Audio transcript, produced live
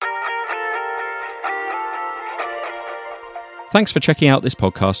Thanks for checking out this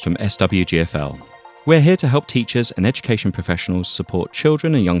podcast from SWGFL. We're here to help teachers and education professionals support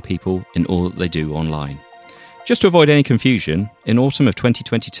children and young people in all that they do online. Just to avoid any confusion, in autumn of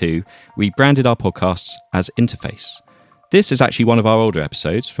 2022, we branded our podcasts as Interface. This is actually one of our older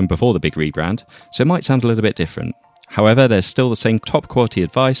episodes from before the big rebrand, so it might sound a little bit different. However, there's still the same top quality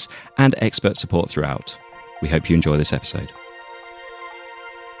advice and expert support throughout. We hope you enjoy this episode.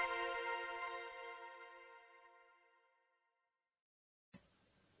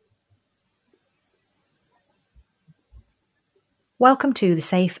 Welcome to the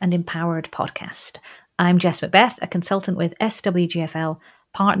Safe and Empowered podcast. I'm Jess Macbeth, a consultant with SWGFL,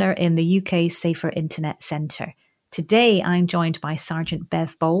 partner in the UK Safer Internet Centre. Today, I'm joined by Sergeant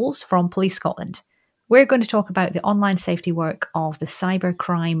Bev Bowles from Police Scotland. We're going to talk about the online safety work of the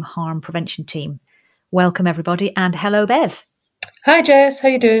Cybercrime Harm Prevention Team. Welcome, everybody, and hello, Bev. Hi, Jess. How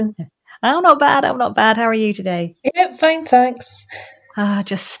you doing? I'm not bad. How are you today? Yep, fine, thanks. I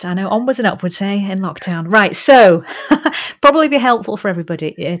know, onwards and upwards, in lockdown. Right, so probably be helpful for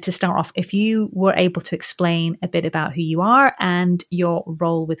everybody to start off if you were able to explain a bit about who you are and your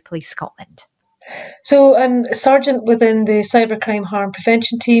role with Police Scotland. So I'm a sergeant within the Cybercrime Harm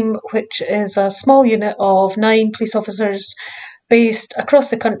Prevention Team, which is a small unit of 9 police officers based across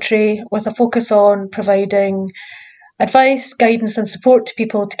the country with a focus on providing advice, guidance and support to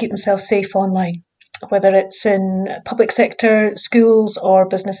people to keep themselves safe online. Whether it's in public sector, schools or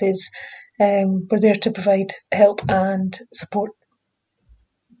businesses, we're there to provide help and support.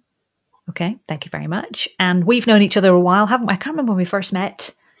 Okay, thank you very much. And we've known each other a while, haven't we? I can't remember when we first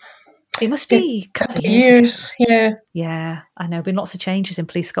met. It must be a couple of years ago. Yeah. Yeah, I know. Been lots of changes in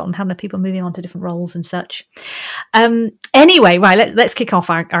Police Scotland, haven't there? People moving on to different roles and such. Anyway, right, let's kick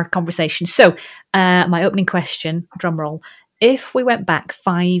off our conversation. So, my opening question, drum roll. If we went back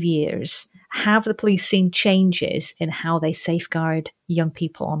 5 years, have the police seen changes in how they safeguard young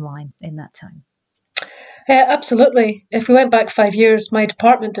people online in that time? Absolutely. If we went back 5 years, my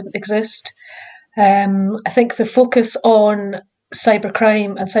department didn't exist. I think the focus on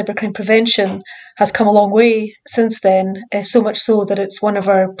cybercrime and cybercrime prevention has come a long way since then, so much so that it's one of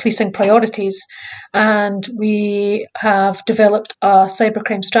our policing priorities. And we have developed a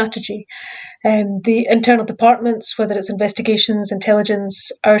cybercrime strategy. The internal departments, whether it's investigations,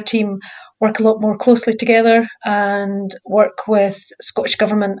 intelligence, our team work a lot more closely together and work with Scottish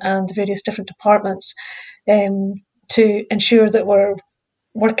Government and the various different departments to ensure that we're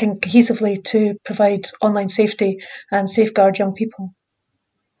working cohesively to provide online safety and safeguard young people.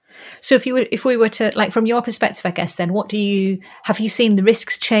 So if we were to, like, from your perspective, I guess, then have you seen the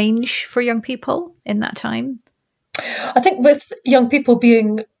risks change for young people in that time? I think with young people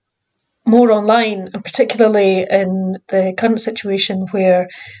being more online, and particularly in the current situation where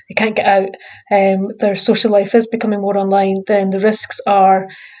they can't get out, their social life is becoming more online, then the risks are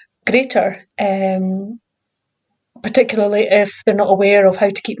greater, particularly if they're not aware of how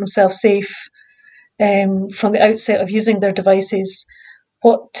to keep themselves safe from the outset of using their devices,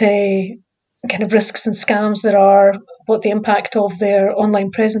 what kind of risks and scams there are, what the impact of their online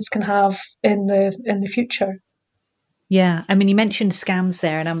presence can have in the future. Yeah, I mean, you mentioned scams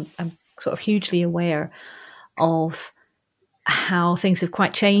there, and I'm sort of hugely aware of how things have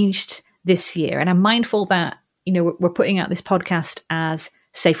quite changed this year. And I'm mindful that, we're putting out this podcast as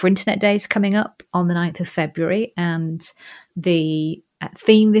Safer Internet Days coming up on the 9th of February. And the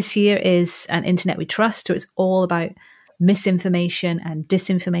theme this year is An Internet We Trust. So it's all about misinformation and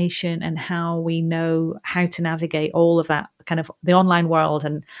disinformation and how we know how to navigate all of that kind of the online world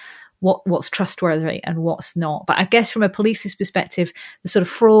and what's trustworthy and what's not. But I guess from a police's perspective, the sort of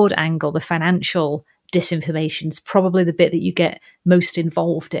fraud angle, the financial disinformation is probably the bit that you get most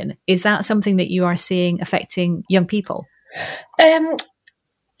involved in. Is that something that you are seeing affecting young people?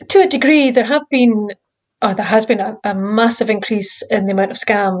 To a degree, there has been a massive increase in the amount of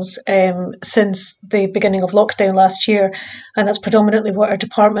scams since the beginning of lockdown last year, and that's predominantly what our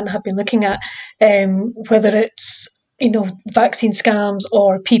department have been looking at, whether it's vaccine scams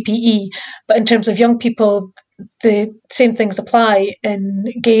or PPE. But in terms of young people, the same things apply in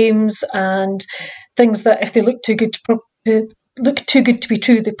games and things that if they look too good to be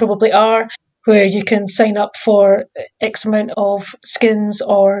true, they probably are, where you can sign up for X amount of skins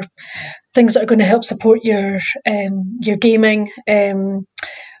or things that are going to help support your gaming,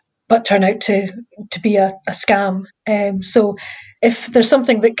 but turn out to be a scam. So if there's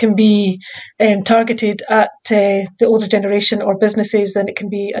something that can be targeted at the older generation or businesses, then it can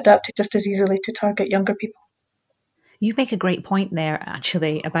be adapted just as easily to target younger people. You make a great point there,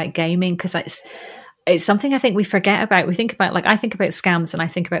 actually, about gaming, because it's something I think we forget about. We think about, like, I think about scams and I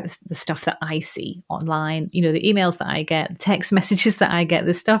think about the stuff that I see online, the emails that I get, the text messages that I get,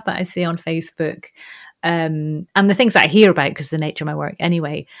 the stuff that I see on Facebook, and the things that I hear about because of the nature of my work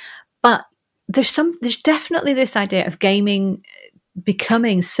anyway. But there's definitely this idea of gaming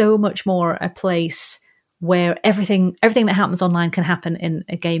becoming so much more a place where everything that happens online can happen in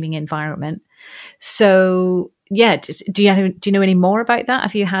a gaming environment. So yeah, do you know any more about that?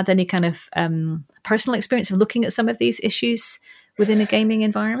 Have you had any kind of personal experience of looking at some of these issues within a gaming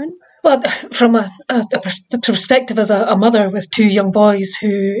environment? Well, from a perspective as a mother with two young boys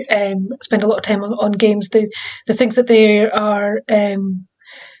who spend a lot of time on games, the things that they are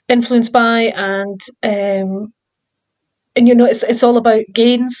influenced by, and it's all about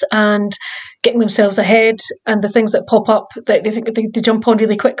gains and getting themselves ahead, and the things that pop up that they think they jump on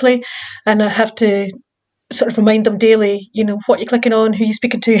really quickly, and I have to sort of remind them daily, what you're clicking on, who you're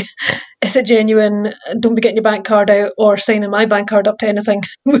speaking to, is it genuine? Don't be getting your bank card out or signing my bank card up to anything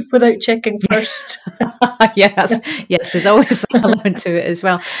without checking first. Yes, there's always that element to it as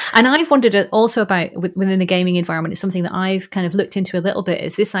well. And I've wondered also about within the gaming environment, it's something that I've kind of looked into a little bit,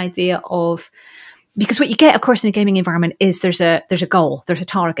 is this idea of, because what you get, of course, in a gaming environment is there's a goal, there's a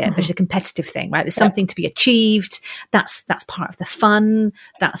target, mm-hmm. there's a competitive thing, right? There's something to be achieved. That's part of the fun.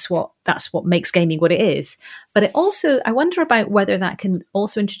 That's what makes gaming what it is. But it also, I wonder about whether that can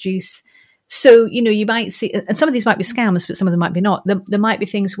also introduce. So, you might see, and some of these might be scams, but some of them might be not. There might be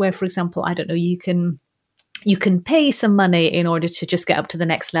things where, for example, I don't know, you can pay some money in order to just get up to the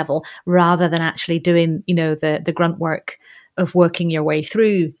next level, rather than actually doing, the grunt work of working your way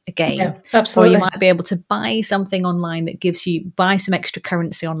through a game. Yeah, absolutely. Or you might be able to buy something online that buy some extra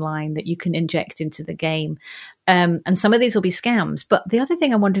currency online that you can inject into the game. And some of these will be scams. But the other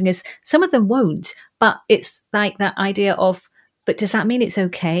thing I'm wondering is, some of them won't, but it's like that idea of, but does that mean it's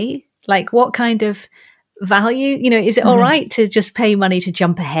okay? Like, what kind of value, is it all right to just pay money to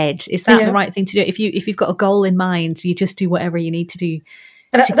jump ahead? Is that the right thing to do? If you've got a goal in mind, you just do whatever you need to do.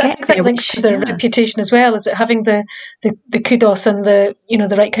 And I think that links to their reputation as well. Is it having the kudos and the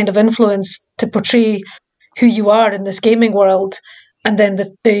right kind of influence to portray who you are in this gaming world, and then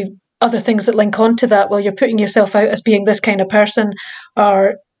the other things that link on to that? Well, you're putting yourself out as being this kind of person.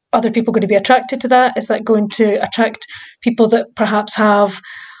 Are other people going to be attracted to that? Is that going to attract people that perhaps have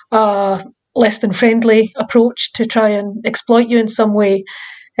a less than friendly approach to try and exploit you in some way?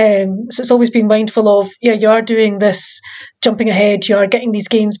 So it's always being mindful of, you are doing this jumping ahead, you are getting these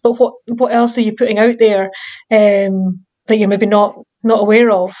gains, but what else are you putting out there that you're maybe not aware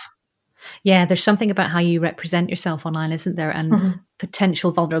of? Yeah, there's something about how you represent yourself online, isn't there? And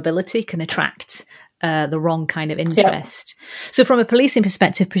potential vulnerability can attract the wrong kind of interest. Yeah. So from a policing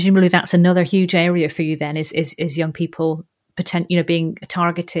perspective, presumably that's another huge area for you then, is young people being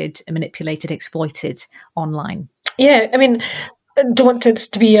targeted, manipulated, exploited online. Yeah, I mean, I don't want it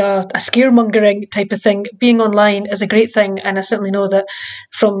to be a scaremongering type of thing. Being online is a great thing, and I certainly know that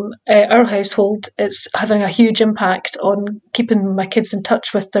from our household, it's having a huge impact on keeping my kids in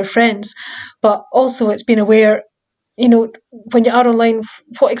touch with their friends. But also, it's being aware, when you are online,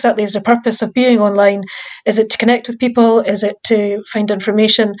 what exactly is the purpose of being online? Is it to connect with people? Is it to find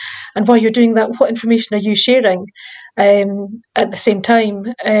information? And while you're doing that, what information are you sharing at the same time?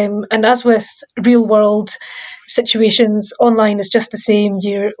 And as with real world situations, online is just the same.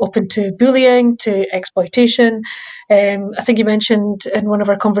 You're open to bullying, to exploitation. I think you mentioned in one of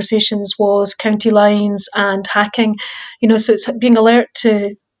our conversations was county lines and hacking. So it's being alert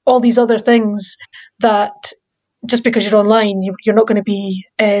to all these other things that just because you're online, you're not going to be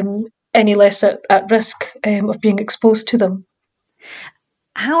any less at risk of being exposed to them.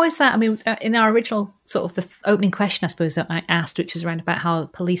 How is that? I mean, in our original sort of the opening question, I suppose, that I asked, which is around about how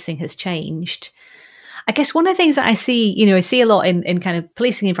policing has changed. I guess one of the things that I see a lot in kind of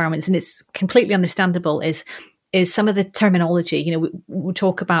policing environments, and it's completely understandable, is some of the terminology. We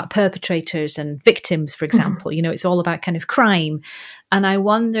talk about perpetrators and victims, for example. It's all about kind of crime. And I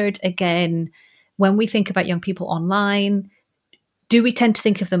wondered, again, when we think about young people online, do we tend to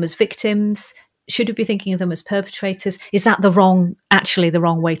think of them as victims? Should we be thinking of them as perpetrators? Is that the wrong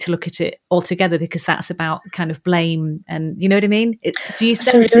way to look at it altogether? Because that's about kind of blame, and you know what I mean? Do you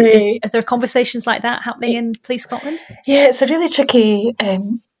sense, are there conversations like that happening in Police Scotland? Yeah, it's a really tricky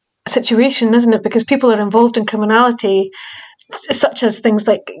situation, isn't it? Because people are involved in criminality, such as things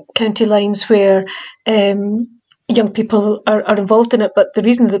like county lines, where young people are involved in it, but the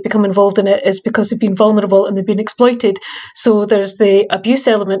reason they become involved in it is because they've been vulnerable and they've been exploited. So there's the abuse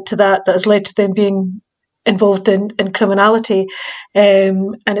element to that has led to them being involved in criminality,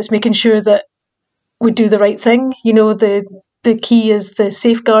 and it's making sure that we do the right thing. the key is the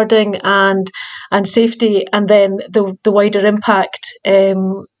safeguarding and safety, and then the wider impact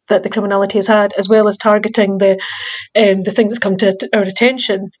that the criminality has had, as well as targeting the thing that's come to our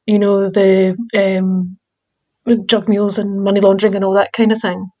attention, the drug mules and money laundering and all that kind of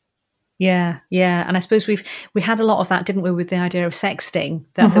thing. Yeah, and I suppose we had a lot of that, didn't we, with the idea of sexting,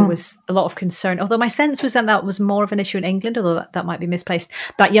 that there was a lot of concern. Although my sense was that was more of an issue in England, although that might be misplaced,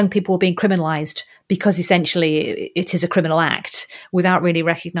 that young people were being criminalised because essentially it is a criminal act, without really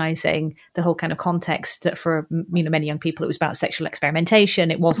recognising the whole kind of context that for many young people it was about sexual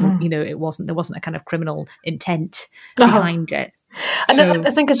experimentation. It wasn't, there wasn't a kind of criminal intent behind it. And I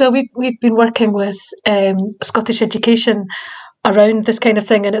think as well, we've been working with Scottish education around this kind of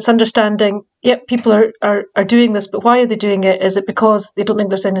thing, and it's understanding, people are doing this, but why are they doing it? Is it because they don't think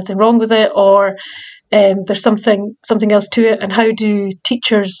there's anything wrong with it, or there's something else to it? And how do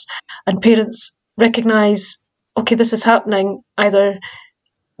teachers and parents recognise, okay, this is happening either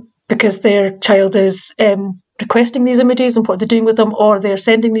because their child is requesting these images and what they're doing with them, or they're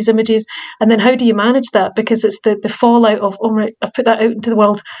sending these images, and then how do you manage that? Because it's the fallout of, oh right, I've put that out into the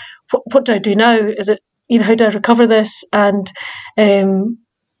world, what do I do now? Is it, how do I recover this and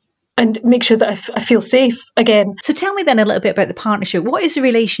make sure that I feel safe again? So tell me then a little bit about the partnership. What is the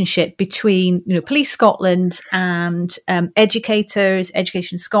relationship between Police Scotland and educators,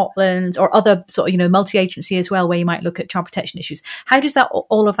 Education Scotland, or other sort of multi-agency as well, where you might look at child protection issues? How does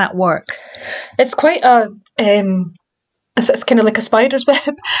all of that work? It's quite it's kind of like a spider's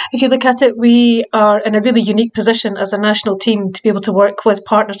web. If you look at it, we are in a really unique position as a national team to be able to work with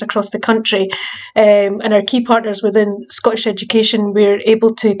partners across the country. And our key partners within Scottish education, we're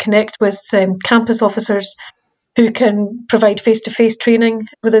able to connect with campus officers who can provide face-to-face training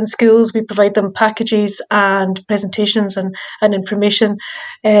within schools. We provide them packages and presentations and information.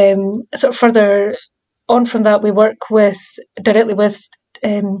 Sort of further on from that, we work directly with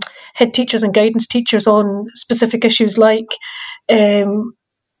head teachers and guidance teachers on specific issues like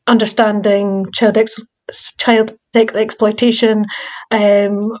understanding child exploitation,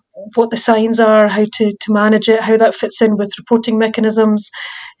 what the signs are, how to manage it, how that fits in with reporting mechanisms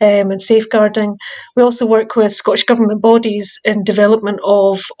and safeguarding. We also work with Scottish Government bodies in development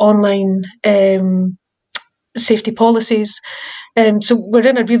of online safety policies. So we're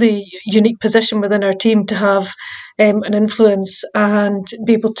in a really unique position within our team to have an influence and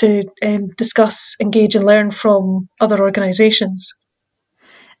be able to discuss, engage and learn from other organisations.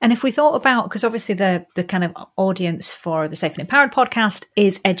 And if we thought about, because obviously the kind of audience for the Safe and Empowered podcast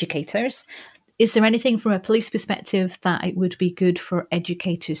is educators, is there anything from a police perspective that it would be good for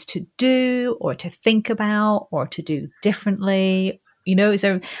educators to do or to think about or to do differently? Is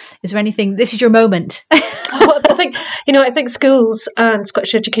there anything? This is your moment. I think schools and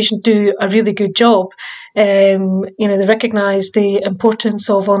Scottish education do a really good job. They recognise the importance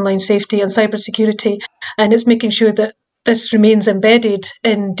of online safety and cybersecurity, and it's making sure that this remains embedded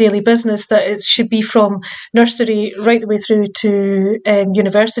in daily business, that it should be from nursery right the way through to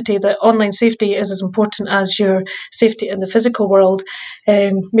university, that online safety is as important as your safety in the physical world,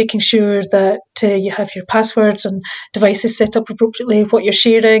 making sure that you have your passwords and devices set up appropriately, what you're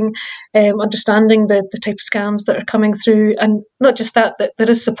sharing, understanding the type of scams that are coming through, and not just that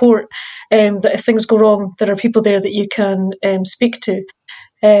there is support, that if things go wrong, there are people there that you can speak to.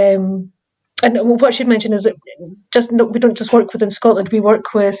 And what I should mention is that we don't just work within Scotland. We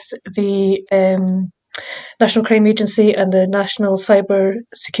work with the National Crime Agency and the National Cyber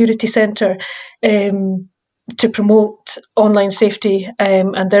Security Centre to promote online safety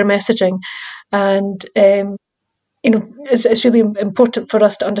and their messaging. And it's really important for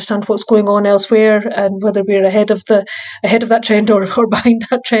us to understand what's going on elsewhere and whether we're ahead of that trend or behind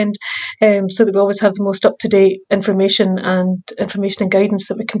that trend, so that we always have the most up-to-date information and guidance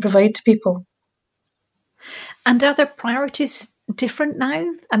that we can provide to people. And are their priorities different now?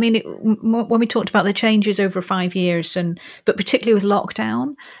 I mean, when we talked about the changes over 5 years, but particularly with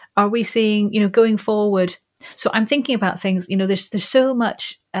lockdown, are we seeing, going forward? So I'm thinking about things. There's so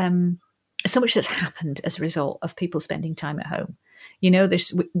much that's happened as a result of people spending time at home. We know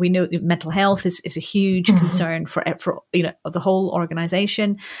that mental health is a huge concern for the whole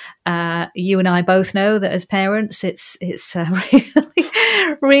organisation. You and I both know that as parents, it's really,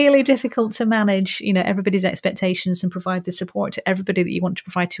 really difficult to manage, everybody's expectations and provide the support to everybody that you want to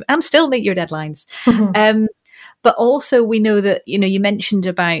provide to, and still meet your deadlines. But also we know that, you mentioned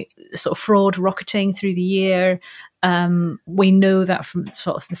about sort of fraud rocketing through the year. We know that from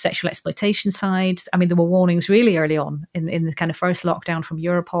sort of the sexual exploitation side. I mean, there were warnings really early on in the kind of first lockdown from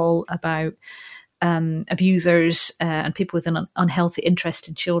Europol about abusers and people with an unhealthy interest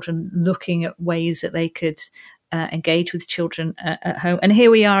in children looking at ways that they could engage with children at home. And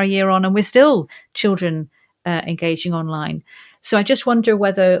here we are a year on, and we're still children engaging online. So I just wonder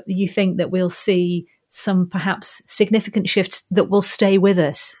whether you think that we'll see some perhaps significant shifts that will stay with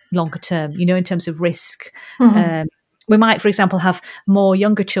us longer term, in terms of risk. Mm-hmm. We might, for example, have more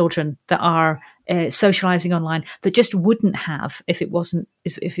younger children that are socializing online that just wouldn't have if it wasn't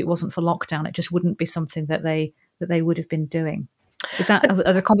for lockdown. It just wouldn't be something that they would have been doing.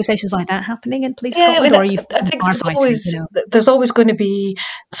 Are there conversations like that happening in Police Scotland? Or are you I think there's always going to be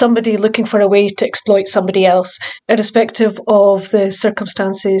somebody looking for a way to exploit somebody else, irrespective of the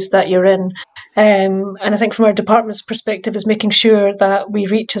circumstances that you're in. And I think from our department's perspective is making sure that we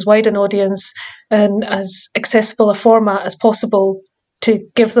reach as wide an audience and as accessible a format as possible to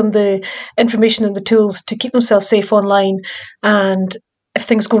give them the information and the tools to keep themselves safe online. And if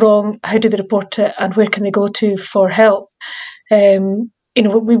things go wrong, how do they report it and where can they go to for help?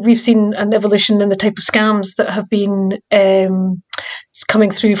 We've seen an evolution in the type of scams that have been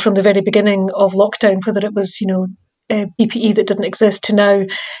coming through from the very beginning of lockdown, whether it was, PPE that didn't exist to now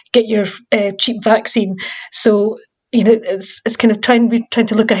get your cheap vaccine. So, it's kind of trying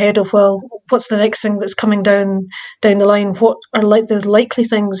to look ahead of, well, what's the next thing that's coming down the line? What are the likely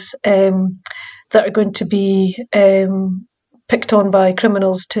things that are going to be picked on by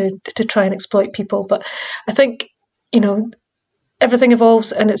criminals to try and exploit people? But I think, everything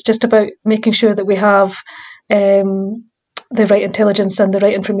evolves, and it's just about making sure that we have the right intelligence and the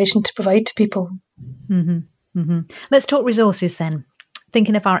right information to provide to people. Mm-hmm. Mm-hmm. Let's talk resources then.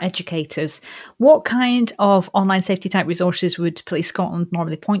 Thinking of our educators, what kind of online safety type resources would Police Scotland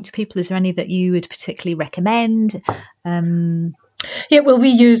normally point to people? Is there any that you would particularly recommend? We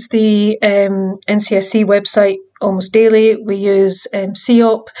use the NCSC website almost daily. We use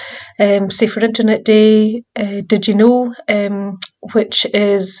COP, Safer Internet Day, Did You Know, which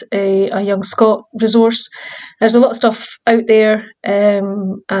is a Young Scot resource. There's a lot of stuff out there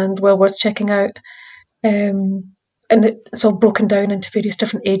and well worth checking out. And it's all broken down into various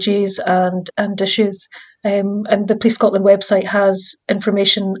different ages and issues. And the Police Scotland website has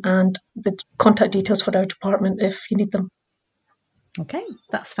information and the contact details for our department if you need them. Okay,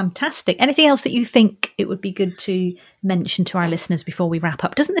 that's fantastic. Anything else that you think it would be good to mention to our listeners before we wrap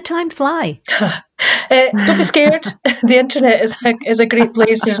up? Doesn't the time fly? Don't be scared. The internet is a great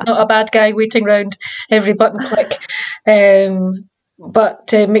place. There's not a bad guy waiting around every button click.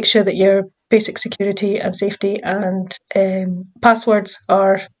 But make sure that your basic security and safety and passwords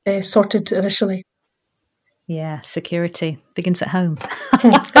are sorted initially. Yeah, security begins at home.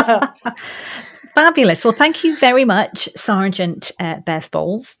 Fabulous. Well, thank you very much, Sergeant Bev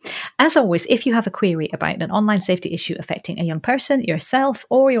Bowles. As always, if you have a query about an online safety issue affecting a young person, yourself,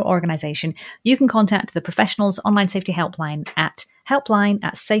 or your organisation, you can contact the Professionals Online Safety Helpline at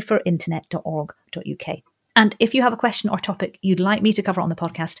helpline@saferinternet.org.uk. And if you have a question or topic you'd like me to cover on the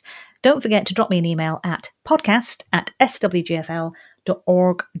podcast, don't forget to drop me an email at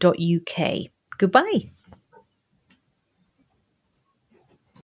podcast@swgfl.org.uk. Goodbye.